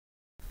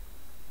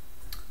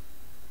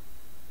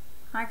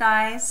Hi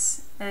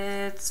guys,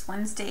 it's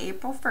Wednesday,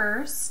 April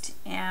 1st,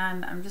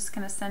 and I'm just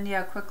going to send you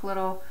a quick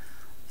little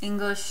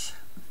English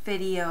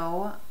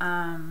video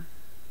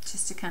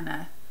just to kind of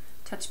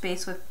touch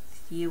base with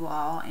you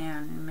all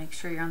and make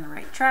sure you're on the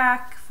right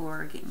track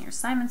for getting your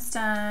assignments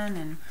done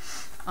and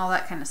all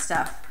that kind of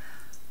stuff.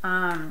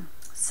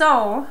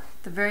 So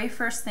the very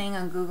first thing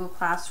on Google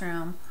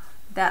Classroom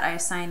that I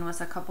assigned was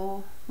a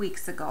couple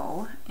weeks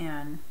ago,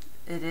 and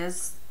it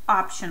is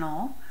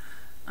optional.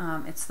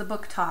 It's the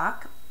book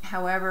talk.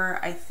 However,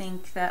 I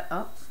think that,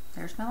 oh,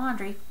 there's my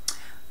laundry.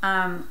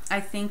 I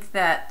think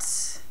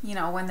that, you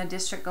know, when the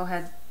district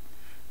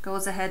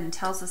goes ahead and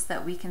tells us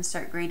that we can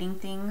start grading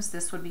things,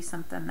 this would be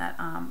something that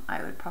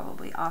I would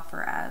probably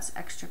offer as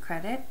extra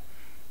credit.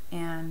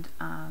 And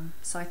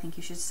so I think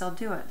you should still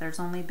do it. There's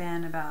only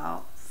been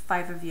about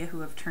 5 of you who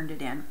have turned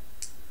it in.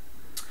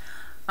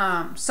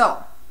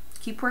 So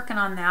keep working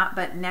on that,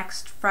 but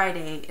next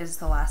Friday is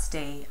the last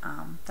day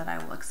that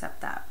I will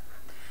accept that.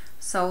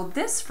 So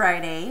this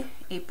Friday,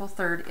 April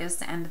 3rd, is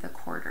the end of the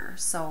quarter.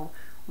 So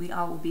we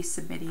all will be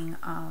submitting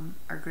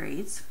our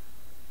grades.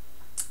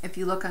 If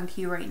you look on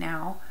Q right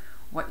now,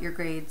 what your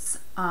grades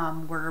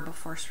were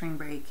before spring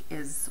break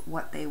is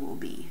what they will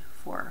be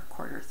for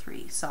quarter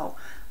 3. So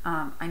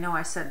I know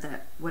I said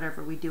that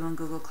whatever we do in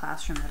Google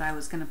Classroom that I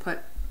was going to put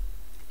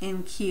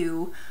in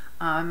Q.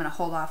 I'm going to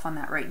hold off on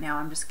that right now.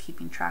 I'm just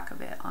keeping track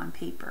of it on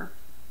paper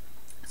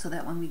so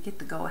that when we get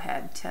the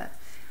go-ahead to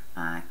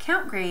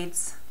count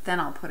grades, then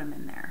I'll put them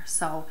in there.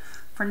 So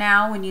for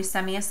now, when you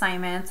send me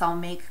assignments, I'll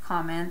make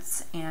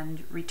comments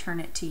and return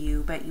it to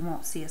you, but you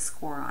won't see a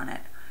score on it.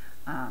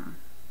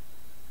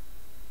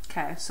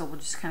 Okay, so we're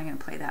just kind of going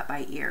to play that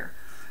by ear.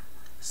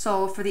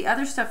 So for the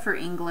other stuff for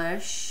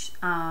English,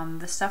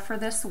 the stuff for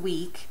this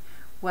week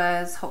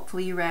was,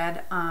 hopefully you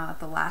read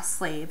The Last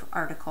Slave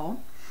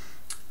article.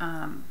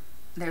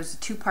 There's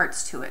 2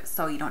 parts to it,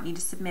 so you don't need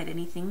to submit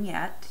anything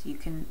yet. You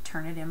can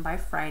turn it in by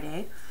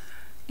Friday.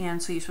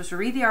 And so you're supposed to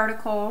read the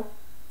article,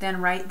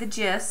 then write the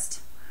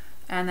gist,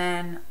 and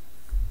then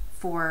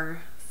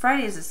for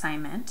Friday's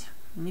assignment,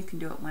 and you can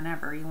do it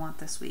whenever you want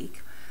this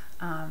week,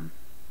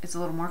 it's a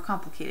little more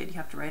complicated. You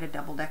have to write a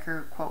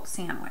double-decker quote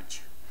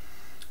sandwich.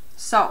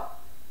 So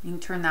you can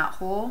turn that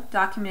whole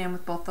document in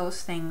with both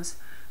those things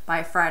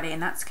by Friday,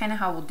 and that's kind of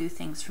how we'll do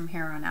things from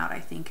here on out, I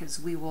think, is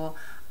we will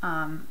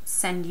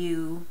send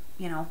you,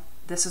 you know,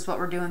 this is what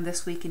we're doing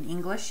this week in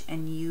English,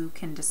 and you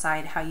can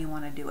decide how you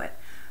want to do it.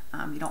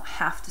 You don't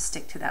have to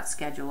stick to that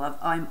schedule of,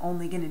 I'm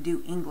only going to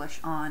do English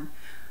on,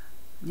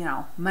 you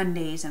know,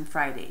 Mondays and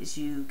Fridays.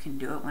 You can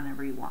do it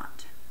whenever you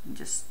want. And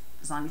just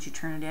as long as you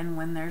turn it in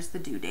when there's the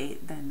due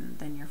date,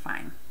 then you're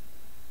fine.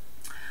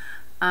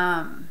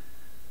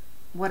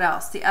 What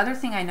else? The other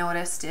thing I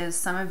noticed is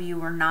some of you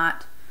were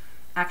not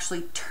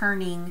actually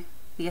turning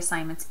the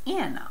assignments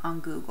in on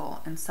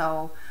Google. And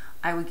so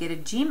I would get a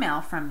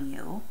Gmail from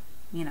you,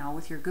 you know,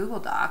 with your Google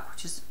Doc,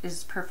 which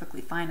is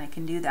perfectly fine. I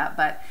can do that,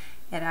 but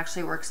it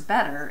actually works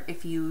better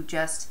if you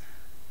just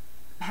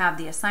have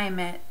the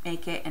assignment,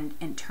 make it,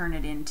 and turn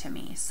it in to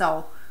me.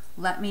 So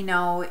let me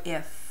know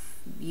if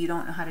you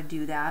don't know how to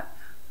do that.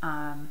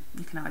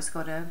 You can always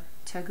go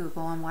to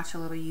Google and watch a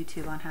little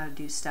YouTube on how to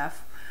do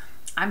stuff.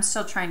 I'm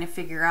still trying to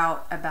figure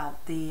out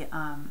about the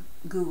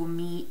Google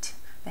Meet,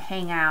 the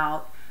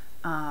Hangout.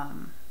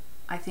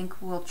 I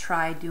think we'll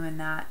try doing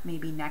that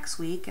maybe next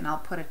week, and I'll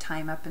put a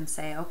time up and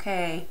say,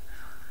 okay,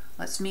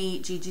 let's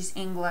meet Gigi's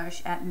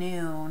English at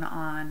noon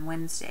on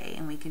Wednesday,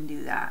 and we can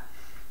do that.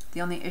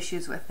 The only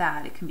issues with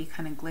that, it can be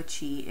kind of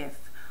glitchy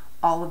if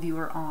all of you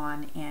are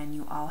on and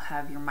you all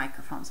have your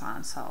microphones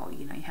on. So,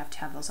 you know, you have to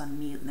have those on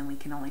mute, and then we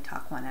can only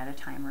talk one at a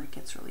time, or it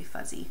gets really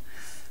fuzzy,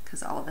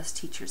 because all of us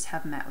teachers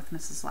have met with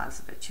Mrs.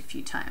 Lazovich a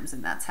few times,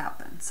 and that's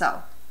happened.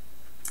 So,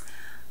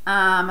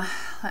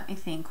 let me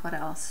think, what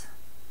else?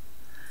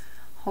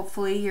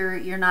 Hopefully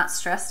you're not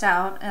stressed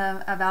out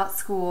about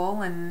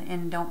school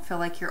and don't feel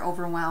like you're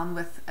overwhelmed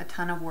with a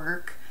ton of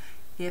work.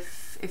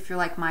 If you're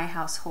like my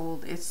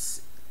household,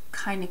 it's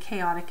kind of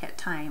chaotic at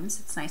times.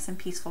 It's nice and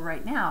peaceful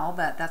right now,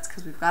 but that's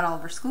because we've got all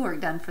of our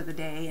schoolwork done for the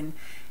day,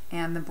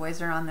 and the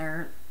boys are on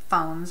their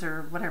phones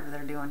or whatever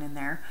they're doing in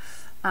there.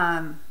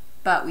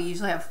 But we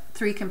usually have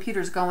 3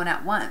 computers going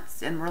at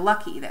once, and we're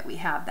lucky that we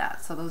have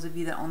that. So those of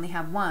you that only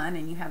have one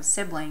and you have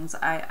siblings,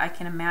 I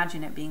can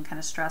imagine it being kind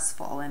of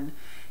stressful. And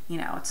you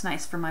know, it's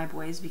nice for my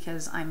boys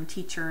because I'm a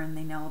teacher and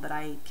they know that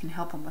I can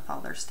help them with all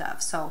their stuff.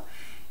 So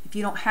if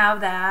you don't have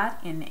that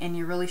and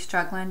you're really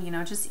struggling, you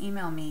know, just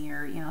email me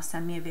or, you know,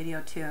 send me a video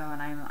too, and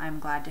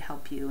I'm glad to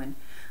help you. And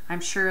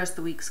I'm sure as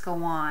the weeks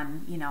go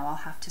on, you know, I'll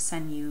have to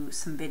send you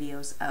some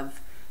videos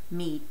of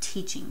me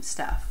teaching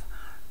stuff.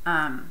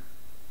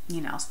 You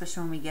know,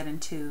 especially when we get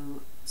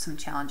into some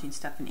challenging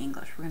stuff in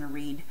English. We're going to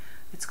read,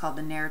 it's called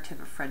The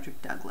Narrative of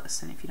Frederick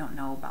Douglass, and if you don't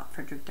know about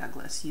Frederick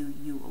Douglass,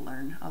 you will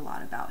learn a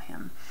lot about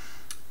him.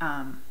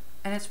 And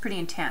it's pretty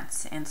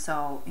intense. And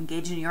so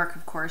Engage in New York,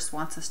 of course,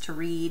 wants us to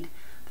read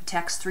the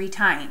text 3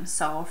 times.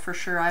 So for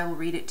sure I will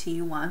read it to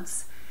you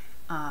once,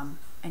 and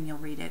you'll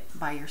read it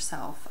by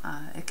yourself.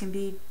 It can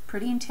be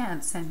pretty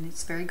intense, and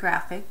it's very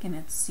graphic, and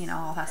it's, you know,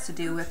 all has to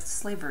do with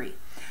slavery.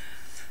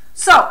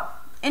 So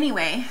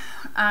anyway,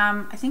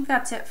 I think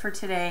that's it for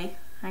today.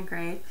 Hi,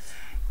 Gray.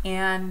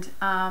 And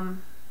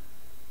trying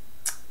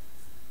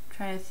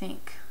to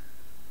think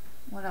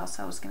what else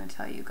I was going to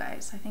tell you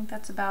guys. I think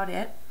that's about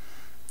it.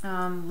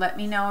 Let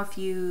me know if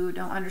you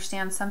don't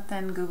understand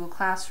something. Google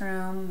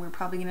Classroom. We're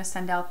probably going to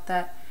send out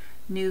that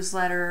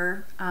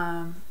newsletter.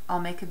 I'll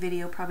make a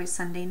video probably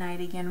Sunday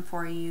night again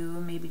for you,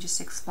 maybe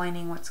just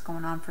explaining what's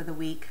going on for the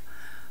week.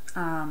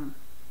 And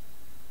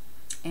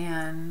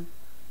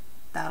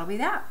that'll be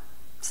that.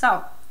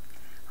 So,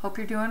 hope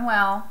you're doing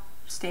well.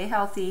 Stay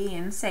healthy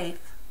and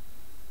safe.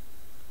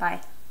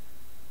 Bye.